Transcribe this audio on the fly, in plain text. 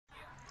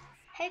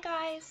Hey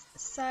guys,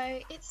 so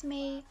it's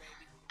me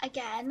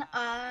again.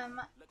 I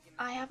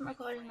haven't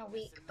recorded in a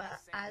week, but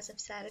as I've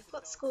said, I've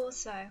got school,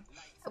 so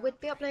I would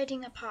be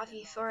uploading a part of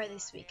Euphoria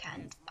this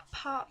weekend.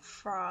 Apart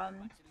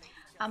from,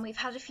 we've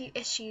had a few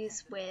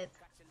issues with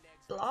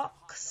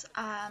blocks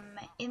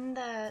in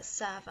the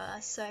server.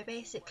 So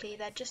basically,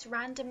 they're just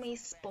randomly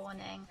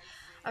spawning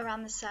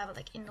around the server,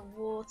 like in the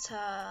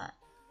water.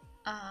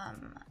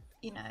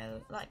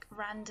 Like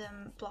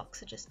random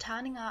blocks are just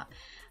turning up,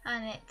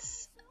 and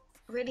it's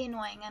really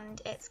annoying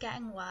and it's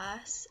getting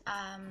worse.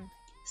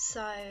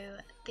 So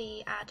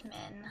the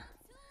admin,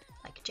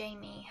 like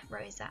Jamie,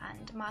 Rosa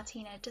and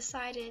Martina,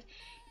 decided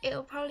it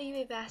will probably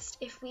be best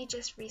if we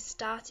just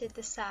restarted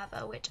the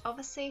server, which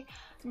obviously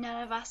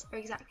none of us are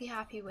exactly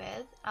happy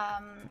with,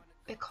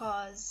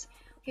 because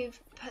we've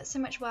put so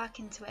much work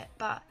into it,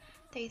 but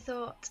they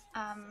thought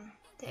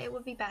that it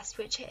would be best,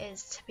 which it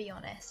is, to be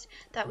honest,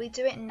 that we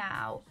do it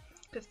now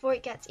before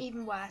it gets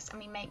even worse and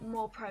we make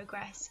more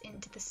progress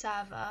into the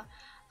server.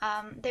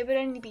 They would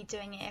only be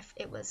doing it if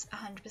it was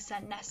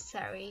 100%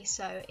 necessary,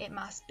 so it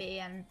must be,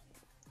 and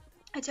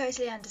I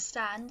totally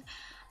understand.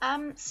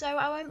 So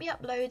I won't be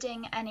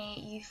uploading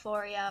any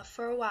Euphoria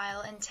for a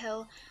while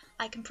until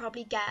I can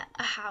probably get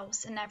a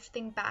house and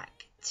everything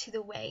back to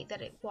the way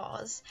that it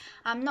was.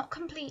 Not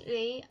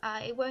completely,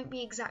 it won't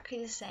be exactly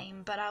the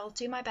same, but I'll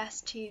do my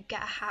best to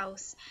get a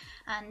house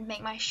and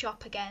make my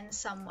shop again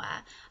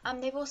somewhere.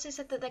 They've also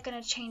said that they're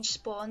going to change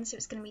spawns, so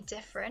it's going to be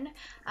different.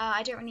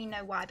 I don't really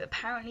know why, but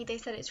apparently they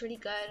said it's really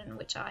good, and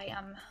which I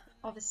am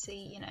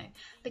obviously,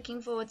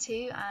 looking forward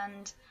to,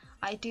 and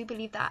I do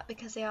believe that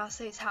because they are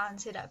so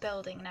talented at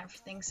building and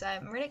everything, so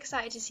I'm really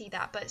excited to see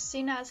that. But as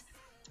soon as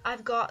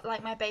I've got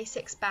like my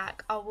basics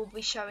back, I will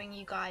be showing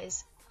you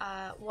guys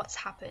what's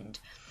happened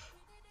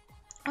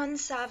on the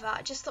server.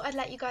 I just thought I'd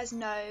let you guys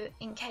know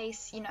in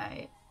case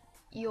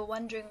you're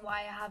wondering why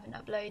I haven't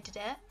uploaded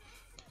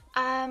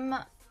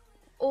it.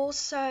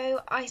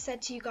 Also, I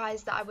said to you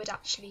guys that I would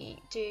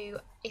actually do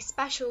a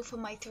special for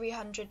my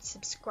 300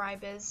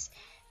 subscribers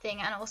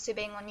thing, and also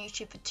being on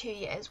YouTube for 2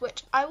 years,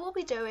 which I will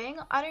be doing.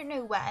 I don't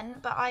know when,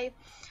 but I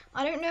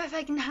don't know if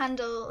I can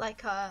handle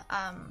like a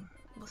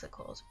what's it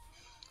called,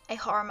 a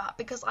horror map,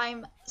 because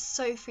I'm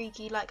so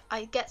freaky. Like,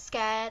 I get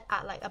scared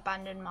at like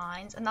abandoned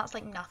mines, and that's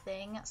like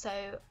nothing. So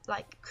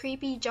like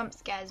creepy jump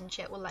scares and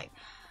shit will like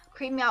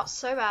creep me out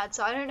so bad.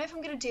 So I don't know if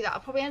I'm gonna do that. I'll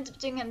probably end up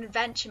doing an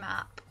adventure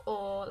map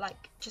or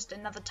like just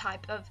another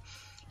type of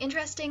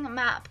interesting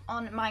map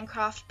on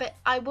Minecraft. But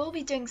I will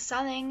be doing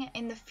selling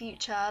in the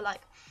future,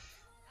 like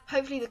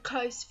hopefully the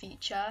close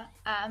future.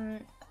 I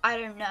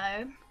don't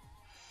know.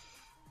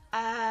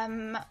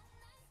 And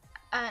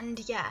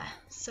yeah,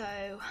 so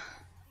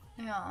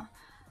yeah.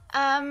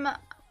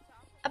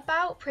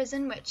 About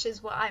prison, which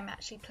is what I'm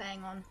actually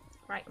playing on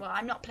right. Well,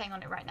 I'm not playing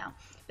on it right now,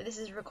 but this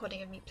is a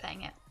recording of me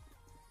playing it.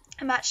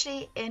 I'm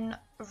actually in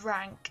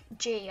rank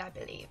G, I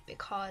believe,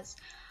 because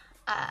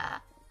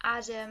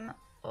Adam,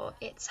 or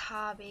It's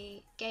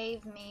Harvey,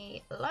 gave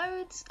me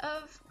loads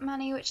of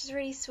money, which is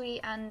really sweet,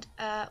 and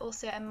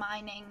also a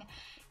mining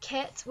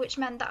kit, which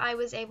meant that I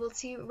was able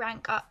to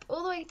rank up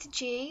all the way to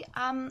G.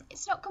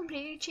 It's not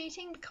completely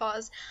cheating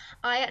because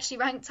I actually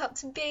ranked up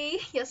to B,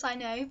 yes I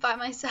know, by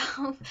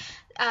myself,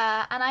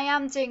 and I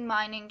am doing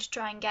mining to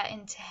try and get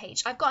into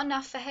H. I've got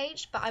enough for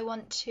H, but I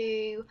want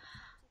to,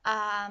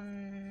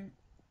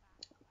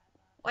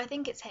 I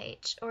think it's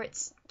H, or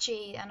it's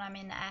G and I'm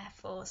in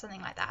F or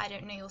something like that. I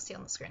don't know, you'll see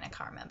on the screen, I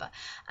can't remember.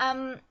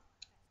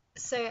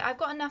 So I've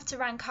got enough to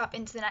rank up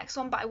into the next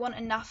one, but I want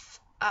enough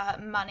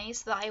money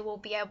so that I will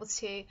be able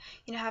to,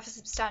 have a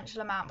substantial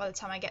amount by the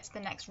time I get to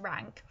the next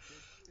rank.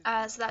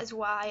 So that is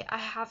why I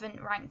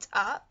haven't ranked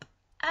up.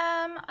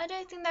 I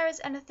don't think there is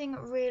anything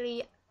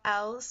really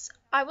else.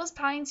 I was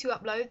planning to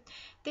upload.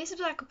 This was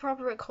like a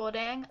proper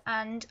recording,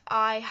 and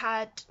I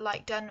had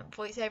like done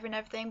voiceover and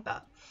everything,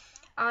 but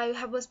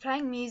I was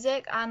playing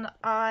music and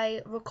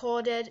I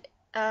recorded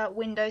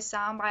Windows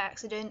sound by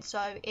accident,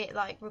 so it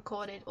like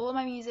recorded all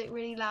my music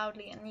really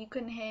loudly and you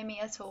couldn't hear me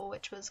at all,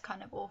 which was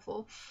kind of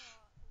awful.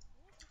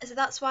 So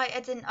that's why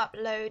I didn't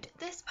upload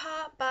this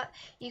part, but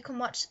you can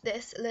watch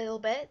this little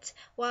bit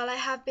while I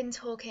have been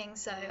talking,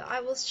 so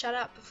I will shut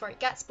up before it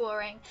gets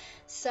boring.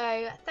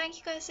 So thank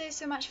you guys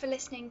so much for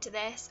listening to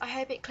this. I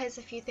hope it clears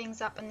a few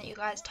things up and that you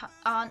guys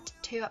aren't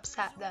too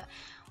upset that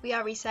we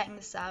are resetting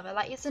the server.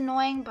 Like, it's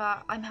annoying,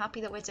 but I'm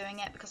happy that we're doing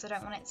it because I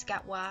don't want it to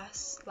get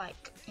worse,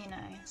 like,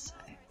 so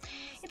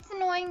it's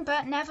annoying,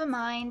 but never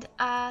mind.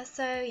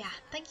 So yeah,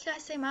 thank you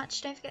guys so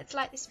much. Don't forget to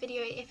like this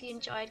video if you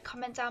enjoyed.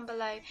 Comment down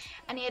below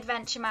any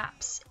adventure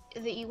maps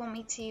that you want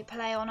me to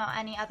play on, or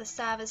any other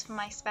servers for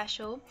my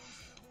special.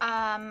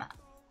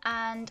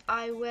 And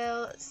I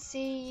will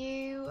see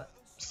you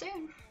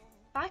soon.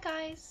 Bye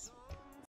guys.